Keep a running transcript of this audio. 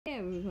Hey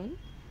everyone,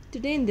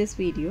 today in this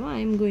video I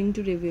am going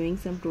to reviewing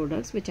some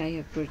products which I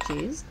have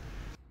purchased.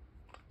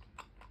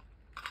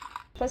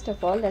 First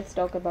of all, let's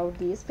talk about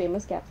these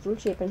famous capsule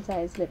shape and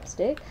size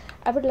lipstick.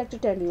 I would like to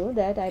tell you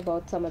that I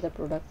bought some other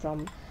product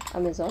from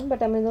Amazon,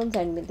 but Amazon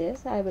sent me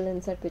this. I will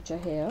insert picture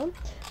here.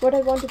 What I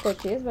want to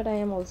purchase, but I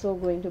am also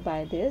going to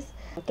buy this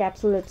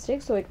capsule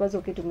lipstick, so it was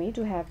okay to me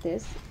to have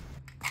this.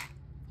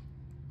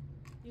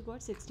 You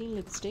got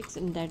 16 lipsticks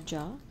in that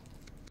jar.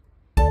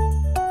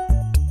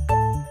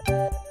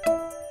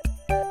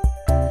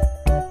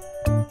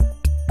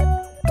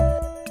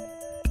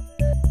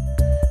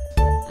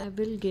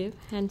 Will give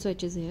hand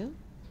swatches here.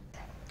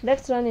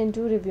 Let's run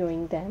into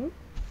reviewing them.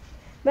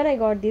 When I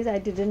got these, I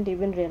didn't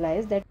even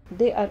realize that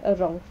they are a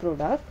wrong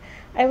product.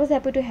 I was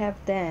happy to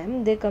have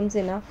them. They comes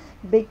in a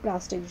big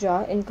plastic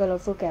jar in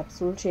colorful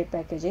capsule shape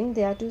packaging.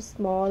 They are too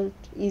small,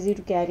 easy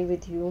to carry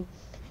with you.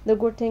 The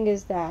good thing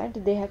is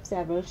that they have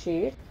several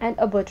shades and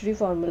a buttery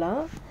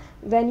formula.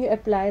 When you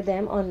apply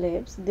them on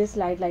lips, they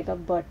slide like a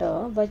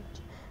butter,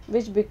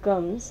 which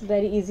becomes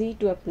very easy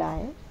to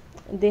apply.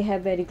 They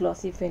have very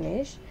glossy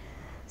finish.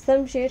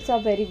 Some shades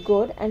are very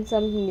good and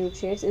some nude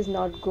shades is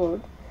not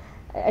good,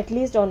 at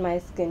least on my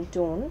skin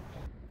tone.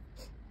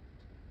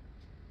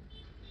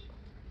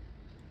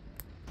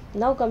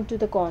 Now come to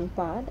the con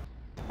part.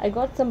 I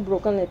got some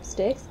broken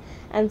lipsticks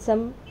and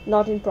some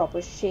not in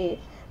proper shape.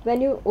 When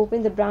you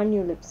open the brand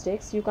new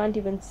lipsticks, you can't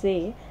even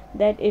say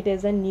that it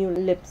is a new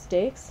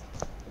lipsticks.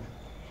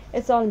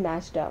 It's all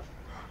mashed up.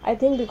 I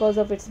think because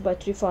of its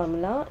buttery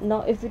formula.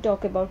 Now if we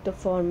talk about the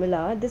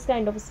formula, this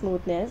kind of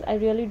smoothness, I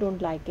really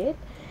don't like it.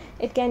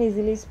 It can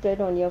easily spread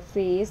on your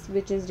face,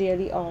 which is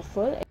really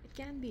awful. It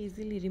can be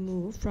easily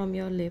removed from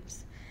your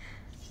lips.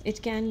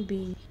 It can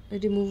be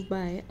removed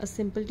by a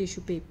simple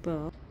tissue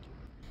paper.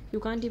 You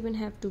can't even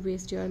have to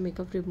waste your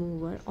makeup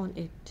remover on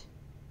it.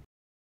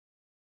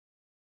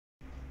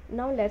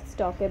 Now let's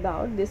talk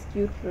about this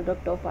cute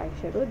product of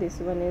eyeshadow. This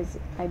one is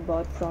I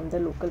bought from the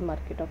local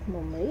market of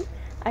Mumbai.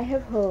 I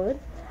have heard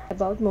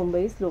about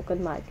Mumbai's local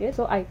market,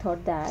 so I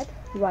thought that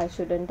why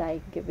shouldn't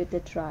I give it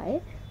a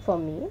try for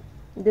me.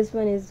 This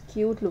one is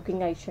cute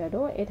looking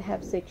eyeshadow. It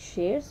has 6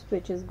 shades,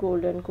 which is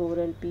golden,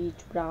 coral,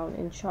 peach, brown.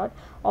 In short,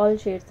 all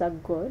shades are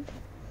good.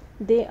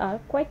 They are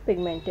quite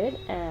pigmented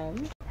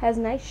and has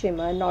nice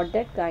shimmer, not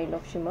that kind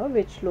of shimmer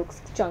which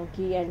looks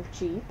chunky and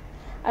cheap.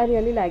 I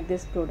really like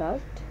this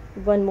product.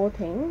 One more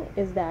thing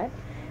is that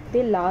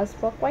they last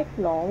for quite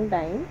long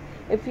time.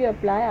 If you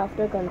apply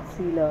after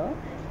concealer,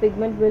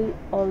 pigment will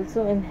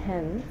also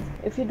enhance.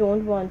 If you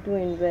don't want to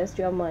invest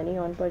your money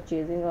on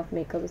purchasing of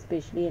makeup,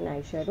 especially in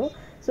eyeshadow,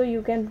 so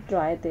you can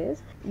try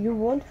this. You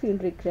won't feel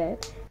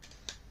regret.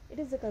 It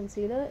is a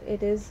concealer.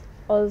 It is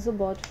also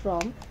bought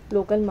from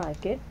local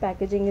market.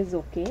 Packaging is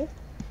okay.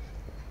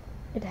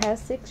 It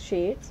has 6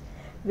 shades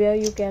where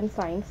you can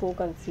find 4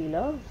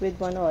 concealer with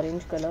 1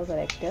 orange color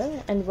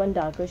corrector and 1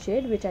 darker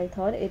shade, which I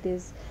thought it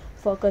is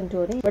for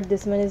contouring, but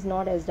this one is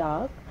not as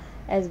dark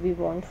as we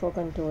want for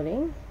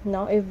contouring.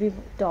 Now if we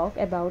talk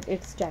about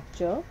its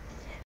texture,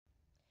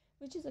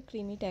 which is a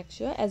creamy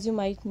texture. As you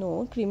might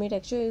know, creamy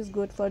texture is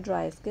good for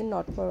dry skin,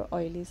 not for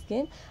oily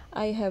skin.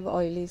 I have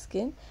oily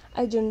skin.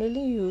 I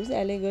generally use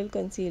LA Girl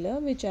concealer,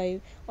 which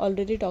I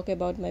already talked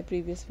about my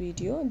previous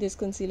video. This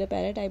concealer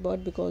palette I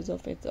bought because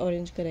of its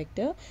orange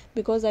character.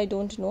 Because I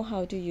don't know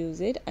how to use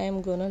it, I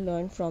am gonna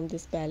learn from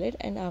this palette,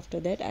 and after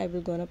that I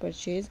will gonna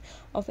purchase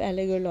of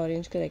LA Girl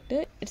orange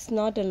character. It's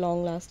not a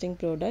long lasting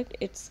product.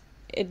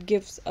 It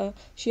gives a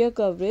sheer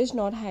coverage,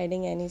 not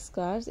hiding any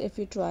scars. If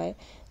you try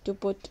to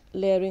put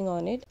layering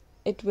on it,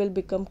 it will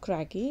become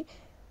cracky,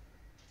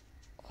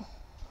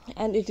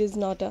 and it is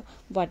not a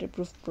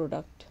waterproof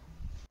product.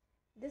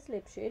 This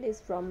lip shade is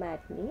from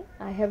Matte Me.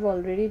 I have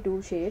already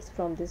 2 shades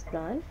from this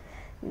brand.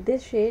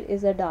 This shade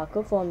is a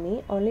darker for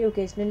me. Only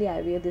occasionally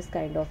I wear this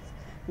kind of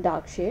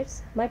dark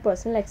shades. My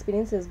personal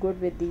experience is good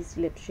with these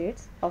lip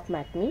shades of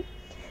Matte Me.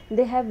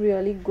 They have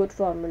really good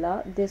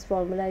formula. This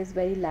formula is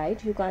very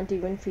light. You can't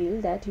even feel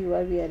that you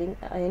are wearing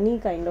any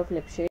kind of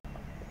lip shade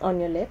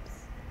on your lips.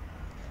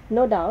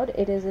 No doubt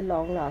it is a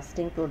long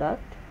lasting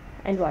product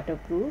and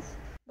waterproof,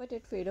 but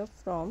it fades off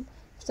from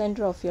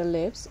center of your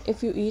lips.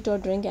 If you eat or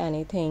drink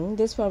anything,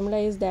 this formula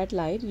is that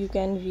light, you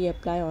can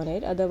reapply on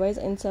it. Otherwise,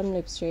 in some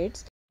lip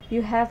shades,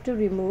 you have to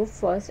remove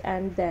first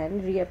and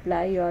then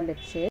reapply your lip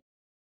shade.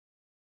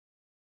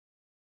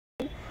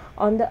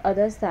 On the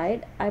other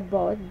side, I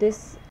bought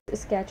this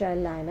sketch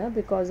eyeliner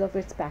because of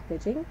its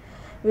packaging,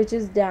 which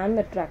is damn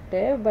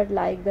attractive, but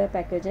like the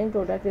packaging,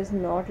 product is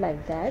not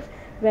like that.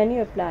 When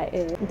you apply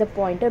it, the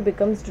pointer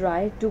becomes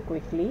dry too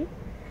quickly,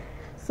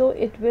 so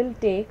it will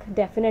take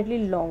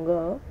definitely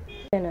longer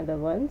than other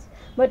ones,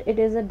 but it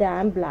is a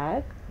damn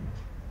black.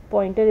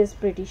 Pointer is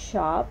pretty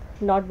sharp,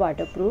 not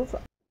waterproof.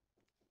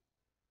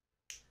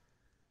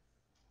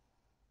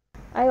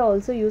 I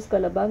also use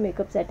Color Bar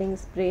makeup setting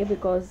spray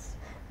because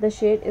the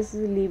shade is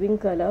leaving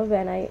color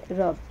when I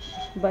rub,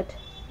 but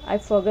I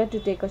forgot to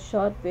take a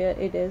shot where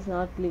it is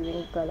not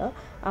leaving color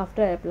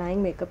after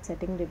applying makeup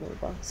setting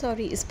remover.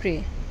 Sorry,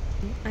 spray.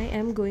 I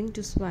am going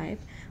to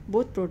swipe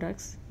both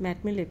products,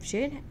 Matte Me Lip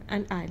Shade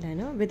and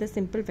eyeliner, with a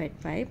simple wet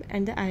wipe,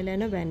 and the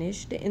eyeliner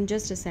vanished in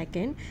just a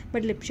second,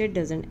 but lip shade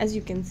doesn't, as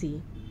you can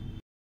see.